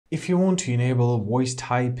If you want to enable voice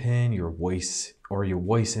type in your voice or your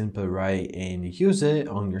voice input, right, and use it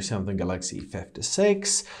on your Samsung Galaxy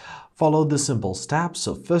A56, follow the simple steps.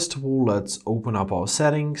 So first of all, let's open up our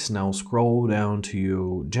settings. Now scroll down to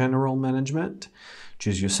your general management,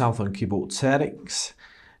 choose your Samsung keyboard settings,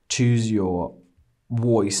 choose your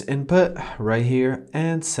voice input right here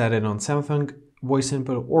and set it on Samsung voice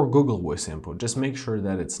input or Google voice input. Just make sure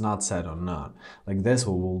that it's not set on none. Like this,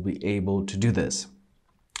 we will be able to do this.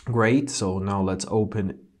 Great, so now let's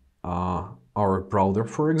open our browser,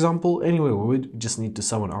 for example. Anyway, we would just need to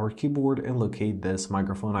summon our keyboard and locate this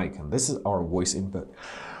microphone icon. This is our voice input.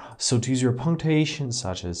 So to use your punctuation,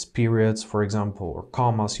 such as periods, for example, or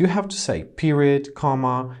commas, you have to say period,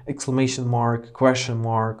 comma, exclamation mark, question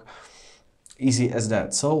mark. Easy as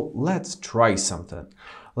that. So let's try something.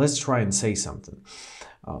 Let's try and say something.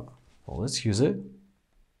 Well, let's use it.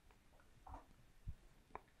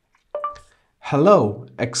 Hello!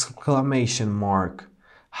 Exclamation mark.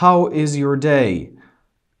 How is your day?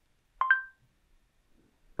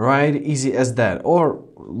 Right? Easy as that. Or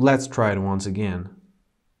let's try it once again.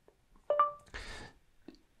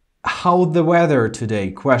 How the weather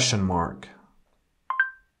today? Question mark.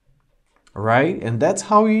 Right? And that's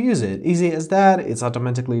how you use it. Easy as that. It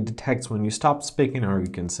automatically detects when you stop speaking, or you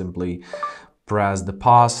can simply press the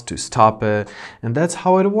pause to stop it, and that's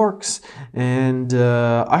how it works. And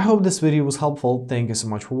I hope this video was helpful. Thank you so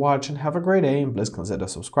much for watching. Have a great day, and please consider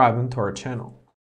subscribing to our channel.